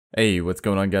Hey, what's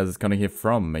going on guys, it's Connor here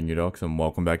from MenuDocs and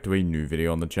welcome back to a new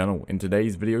video on the channel. In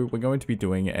today's video, we're going to be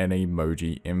doing an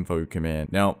Emoji Info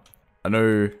command. Now, I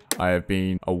know I have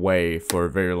been away for a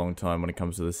very long time when it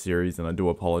comes to this series and I do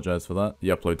apologize for that. The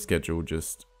upload schedule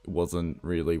just wasn't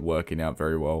really working out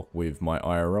very well with my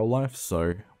IRL life,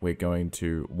 so we're going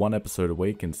to one episode a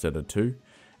week instead of two,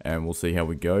 and we'll see how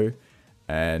we go.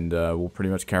 And we'll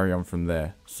pretty much carry on from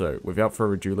there. So without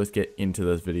further ado, let's get into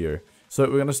this video. So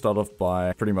we're going to start off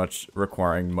by pretty much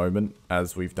requiring moment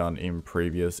as we've done in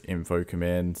previous info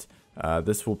commands.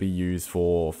 This will be used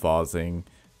for parsing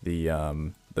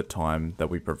the time that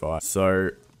we provide. So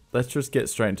let's just get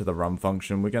straight into the run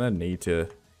function. We're going to need to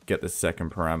get the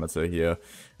second parameter here,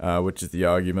 which is the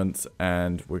arguments,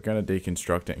 and we're going to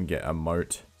deconstruct it and get a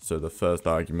mote. So the first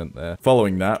argument there.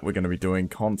 Following that, we're going to be doing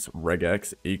const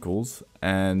regex equals,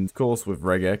 and of course with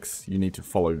regex, you need to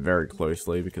follow very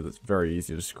closely because it's very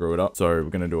easy to screw it up. So we're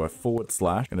going to do a forward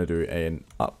slash, going to do an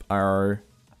up arrow,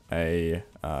 a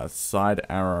side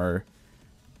arrow,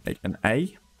 an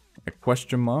A, a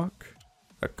question mark,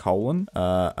 a colon,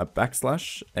 a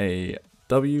backslash, a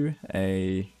W,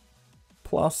 a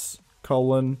plus,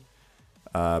 colon,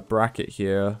 bracket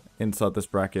here, inside this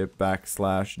bracket,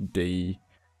 backslash D,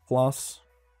 plus,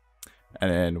 and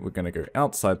then we're going to go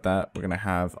outside that. We're going to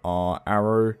have our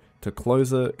arrow to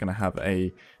close it, going to have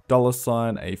a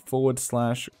 $sign, a forward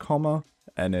slash, comma,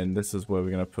 and then this is where we're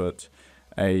going to put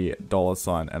a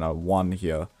 $sign and a 1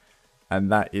 here, and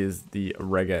that is the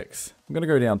regex. I'm going to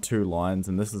go down 2 lines,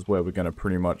 and this is where we're going to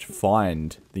pretty much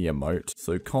find the emote.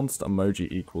 So const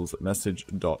emoji equals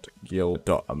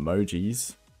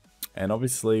message.guild.emojis, and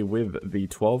obviously with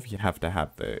v12 you have to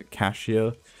have the cache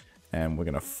here. And we're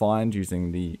going to find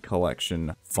using the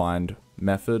collection find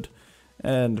method,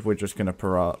 and we're just going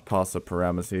to pass a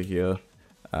parameter here,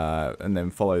 and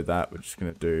then follow that. We're just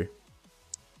going to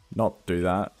not do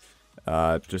that,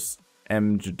 just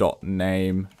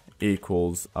emj.name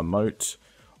equals emote,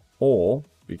 or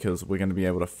because we're going to be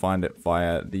able to find it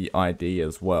via the ID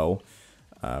as well,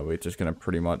 we're just going to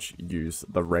pretty much use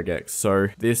the regex. So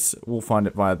this will find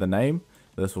it via the name.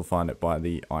 This will find it by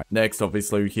the I. Next,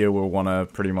 obviously here we'll want to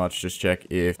pretty much just check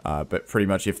if, but pretty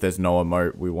much if there's no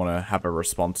emote, we want to have a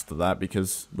response to that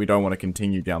because we don't want to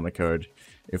continue down the code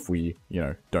if we,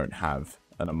 don't have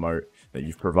an emote that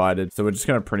you've provided. So we're just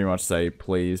going to pretty much say,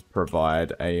 please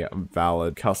provide a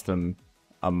valid custom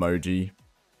emoji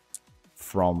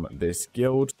from this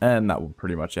guild. And that will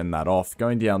pretty much end that off.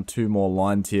 Going down 2 more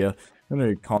lines here, I'm going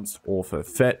to do const author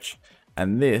fetch.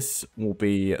 And this will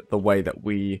be the way that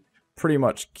we pretty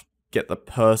much get the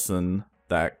person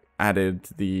that added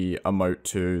the emote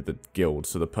to the guild,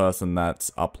 so the person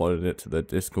that's uploaded it to the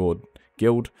Discord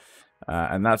guild,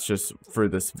 and that's just through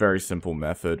this very simple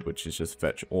method, which is just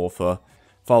fetch author.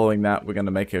 Following that, we're going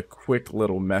to make a quick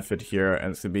little method here,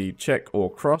 and it's going to be check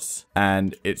or cross,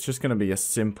 and it's just going to be a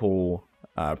simple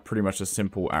pretty much a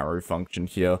simple arrow function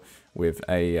here with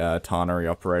a ternary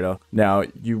operator. Now,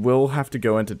 you will have to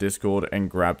go into Discord and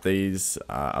grab these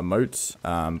emotes,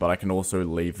 but I can also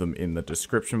leave them in the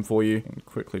description for you and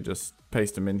quickly just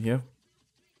paste them in here.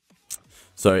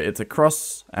 So it's a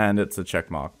cross and it's a check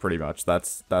mark, pretty much.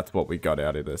 That's what we got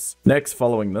out of this. Next,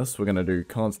 following this, we're going to do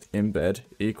const embed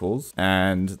equals,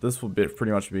 and this will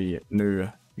pretty much be new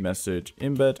message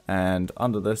embed, and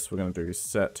under this, we're going to do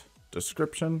set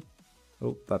description.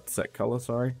 Oh, that's set color,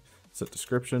 sorry. Set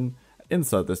description.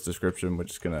 Inside this description, we're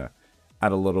just going to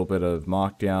add a little bit of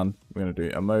markdown. We're going to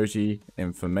do emoji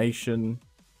information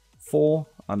for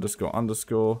underscore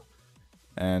underscore.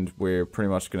 And we're pretty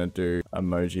much going to do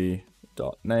emoji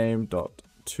dot name dot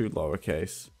to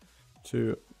lowercase.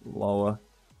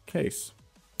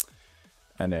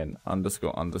 And then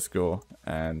underscore underscore.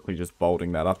 And we're just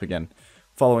bolding that up again.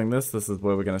 Following this is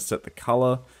where we're going to set the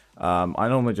color. I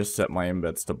normally just set my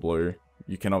embeds to blue.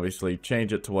 You can obviously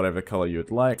change it to whatever color you would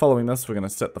like. Following this, we're going to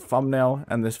set the thumbnail,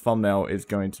 and this thumbnail is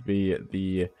going to be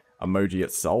the emoji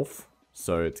itself.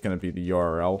 So it's going to be the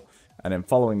URL. And then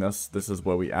following this is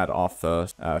where we add our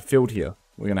first field here.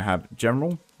 We're going to have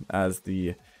general as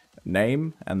the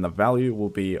name, and the value will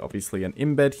be obviously an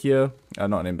embed here.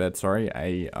 Not an embed, sorry,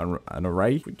 an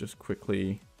array. We just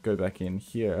quickly go back in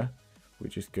here. We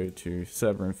just go to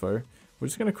server info. We're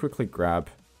just going to quickly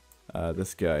grab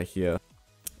this guy here.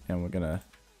 And we're gonna,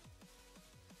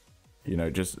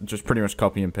 just pretty much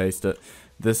copy and paste it.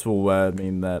 This will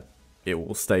mean that it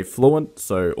will stay fluent.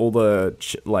 So all the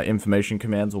information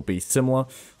commands will be similar,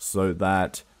 so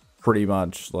that pretty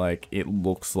much it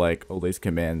looks like all these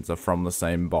commands are from the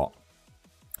same bot.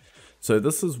 So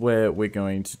this is where we're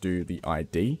going to do the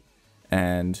ID,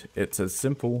 and it's as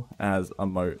simple as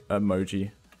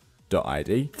emoji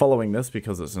element.id. Following this,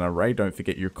 because it's an array, don't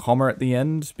forget your comma at the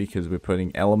end because we're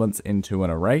putting elements into an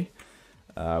array.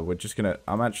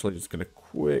 I'm actually just gonna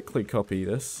quickly copy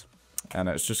this, and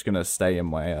it's just gonna stay in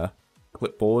my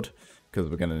clipboard because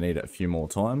we're gonna need it a few more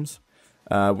times.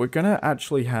 We're gonna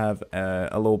actually have a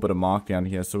little bit of markdown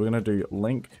here, so we're gonna do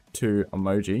link to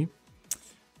emoji,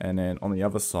 and then on the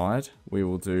other side we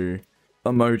will do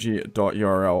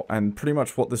emoji.url, and pretty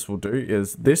much what this will do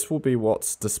is this will be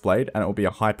what's displayed, and it will be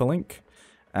a hyperlink,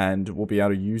 and we'll be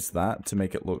able to use that to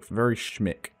make it look very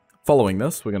schmick. Following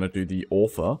this, we're gonna do the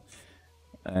author.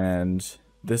 And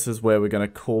this is where we're going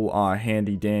to call our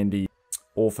handy dandy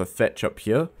author fetch up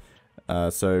here.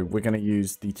 So we're going to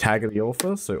use the tag of the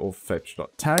author, so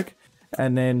authorFetch.tag.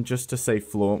 And then just to stay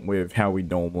fluent with how we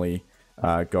normally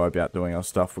go about doing our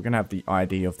stuff, we're going to have the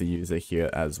ID of the user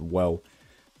here as well.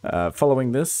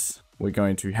 Following this, we're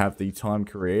going to have the time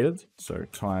created, so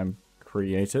time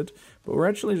created. But we're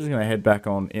actually just going to head back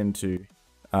on into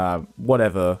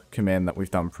whatever command that we've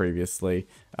done previously.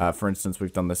 For instance,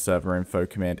 we've done the server info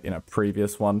command in a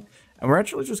previous one, and we're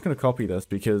actually just going to copy this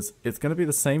because it's going to be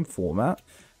the same format,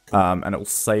 and it will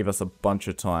save us a bunch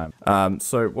of time.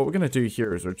 So what we're going to do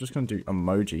here is we're just going to do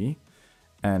emoji,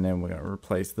 and then we're going to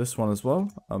replace this one as well,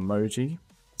 emoji,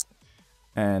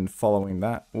 and following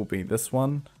that will be this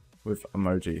one with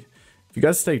emoji. If you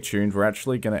guys stay tuned, we're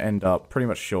actually going to end up pretty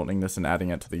much shortening this and adding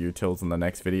it to the utils in the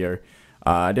next video.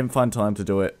 I didn't find time to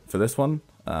do it for this one,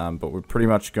 but we're pretty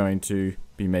much going to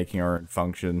be making our own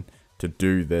function to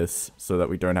do this so that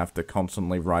we don't have to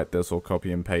constantly write this or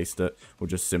copy and paste it. We'll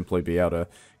just simply be able to,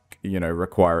 you know,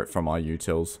 require it from our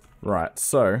utils. Right,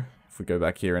 so if we go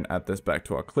back here and add this back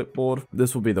to our clipboard,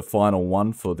 this will be the final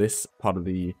one for this part of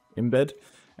the embed.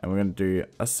 And we're going to do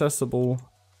accessible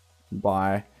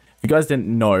by... If you guys didn't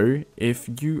know, if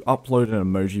you upload an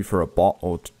emoji for a bot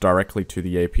or directly to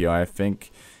the API, I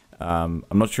think... I'm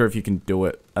not sure if you can do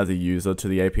it as a user to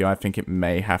the API. I think it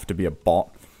may have to be a bot.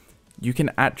 You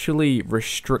can actually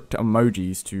restrict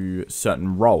emojis to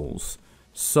certain roles.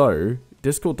 So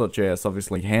Discord.js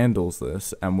obviously handles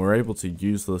this, and we're able to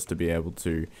use this to be able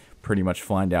to pretty much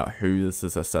find out who this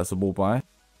is accessible by,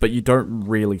 but you don't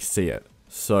really see it.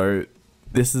 So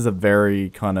this is a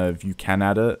very kind of, you can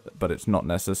add it, but it's not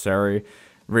necessary.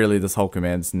 Really, this whole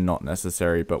command's not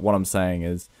necessary, but what I'm saying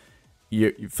is,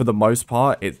 for the most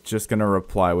part, it's just going to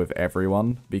reply with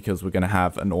everyone because we're going to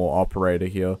have an OR operator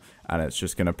here, and it's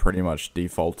just going to pretty much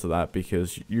default to that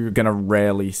because you're going to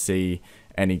rarely see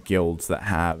any guilds that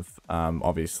have,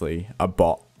 obviously, a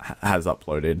bot has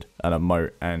uploaded an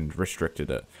emote and restricted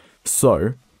it.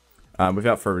 So,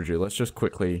 without further ado, let's just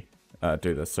quickly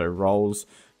do this. So,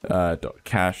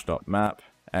 roles.cache.map,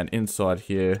 and inside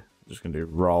here, I'm just going to do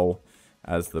role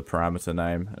as the parameter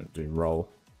name, and do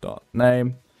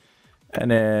role.name. And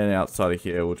then outside of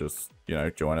here, we'll just, you know,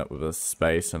 join it with a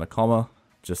space and a comma,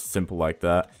 just simple like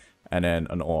that. And then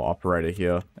an OR operator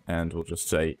here, and we'll just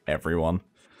say everyone.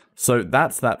 So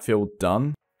that's that field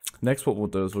done. Next, what we'll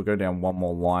do is we'll go down one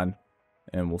more line,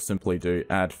 and we'll simply do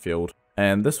add field.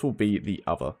 And this will be the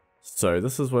other. So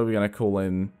this is where we're going to call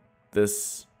in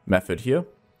this method here.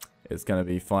 It's going to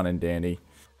be fine and dandy.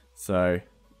 So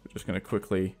we're just going to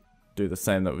quickly do the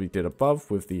same that we did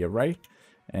above with the array.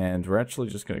 And we're actually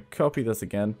just going to copy this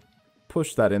again,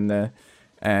 push that in there.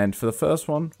 And for the first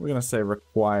one, we're going to say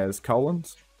requires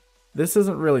colons. This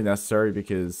isn't really necessary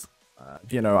because,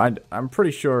 you know, I'm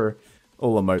pretty sure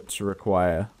all emotes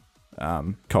require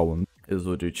colons.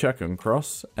 We'll do check and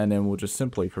cross, and then we'll just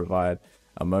simply provide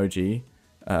emoji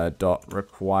dot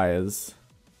requires,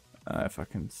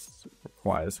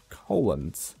 requires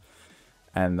colons.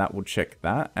 And that will check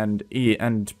that, and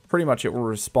pretty much it will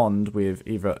respond with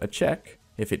either a check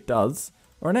if it does,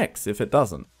 or an X if it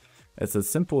doesn't. It's as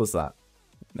simple as that.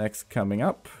 Next, coming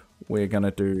up, we're going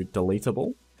to do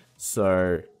deletable.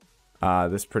 So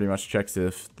this pretty much checks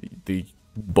if the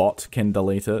bot can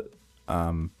delete it,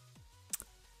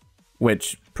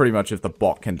 which pretty much if the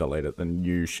bot can delete it, then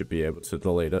you should be able to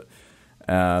delete it.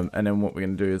 And then what we're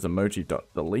going to do is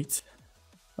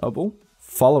emoji.deleteable.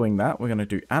 Following that, we're going to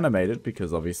do animated,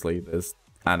 because obviously there's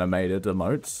animated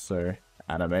emotes, so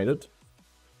animated.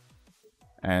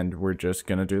 And we're just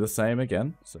going to do the same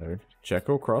again. So check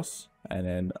or cross, and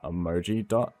then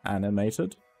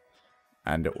emoji.animated,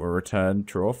 and it will return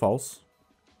true or false.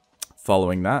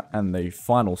 Following that, and the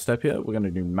final step here, we're going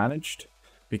to do managed,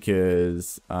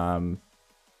 because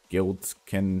guilds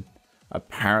can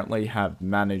apparently have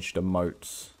managed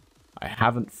emotes. I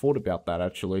haven't thought about that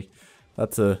actually.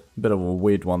 That's a bit of a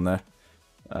weird one there.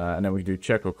 And then we do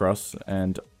check or cross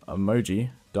and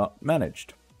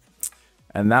emoji.managed.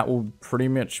 And that will pretty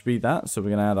much be that. So we're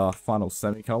going to add our final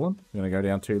semicolon. We're going to go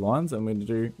down 2 lines and we're going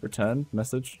to do return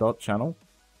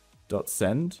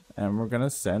message.channel.send. And we're going to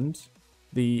send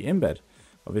the embed,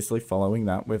 obviously following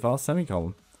that with our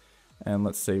semicolon. And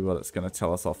let's see what it's going to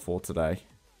tell us off for today.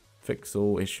 Fix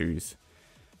all issues.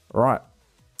 All right.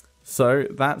 So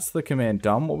that's the command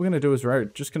done. What we're going to do is we're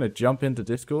just going to jump into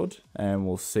Discord and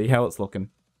we'll see how it's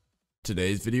looking.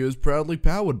 Today's video is proudly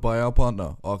powered by our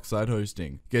partner, Oxide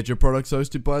Hosting. Get your products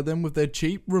hosted by them with their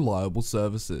cheap, reliable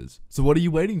services. So what are you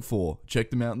waiting for?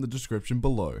 Check them out in the description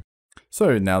below.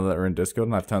 So now that we're in Discord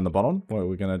and I've turned the bot on, what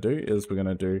we're going to do is we're going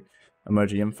to do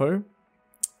Emoji Info,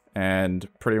 and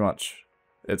pretty much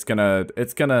it's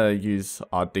gonna use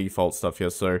our default stuff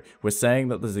here. So we're saying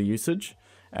that there's a usage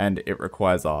and it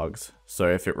requires args. So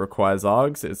if it requires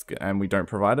args and we don't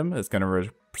provide them, it's going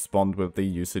to respond with the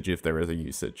usage if there is a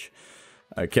usage.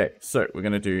 Okay, so we're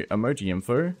going to do emoji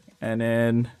info, and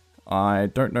then I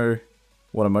don't know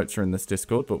what emotes are in this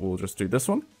Discord, but we'll just do this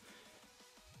one.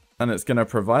 And it's going to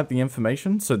provide the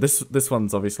information. So this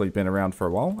one's obviously been around for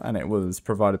a while, and it was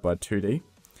provided by 2D.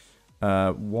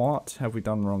 What have we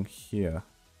done wrong here?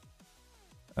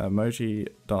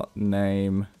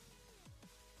 Emoji.name.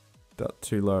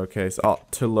 To lowercase. Oh,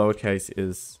 to lowercase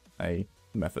is a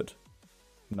method,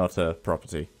 not a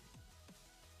property.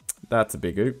 That's a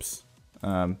big oops.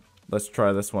 Let's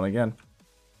try this one again.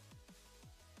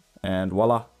 And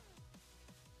voila.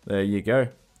 There you go.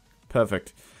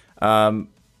 Perfect. I'm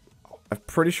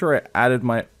pretty sure I added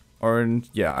my own.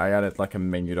 Yeah, I added like a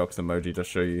MenuDocs emoji to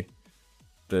show you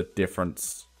the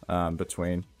difference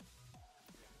between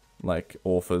like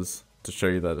authors, to show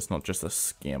you that it's not just a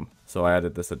scam. So I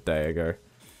added this a day ago.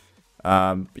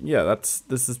 But yeah,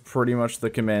 this is pretty much the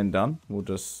command done. We'll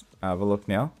just have a look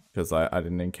now, because I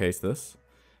didn't encase this.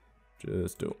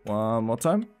 Just do it one more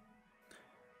time.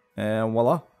 And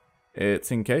voila,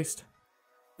 it's encased.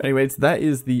 Anyways, that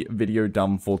is the video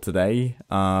done for today.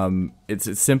 It's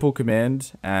a simple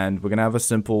command, and we're gonna have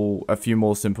a few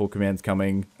more simple commands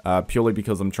coming, purely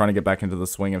because I'm trying to get back into the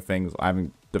swing of things. I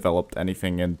haven't developed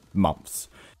anything in months.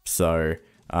 So,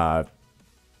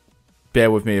 bear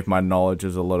with me if my knowledge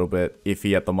is a little bit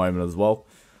iffy at the moment as well.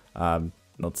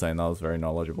 Not saying I was very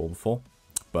knowledgeable before,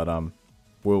 but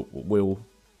we'll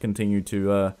continue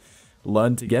to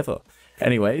learn together.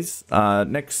 Anyways,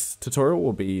 next tutorial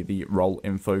will be the role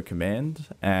info command,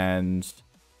 and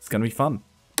it's gonna be fun.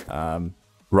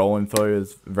 Role info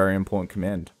is a very important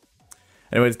command.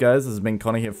 Anyways, guys, this has been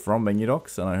Connor here from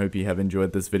MenuDocs, and I hope you have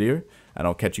enjoyed this video, and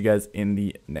I'll catch you guys in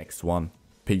the next one.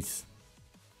 Peace.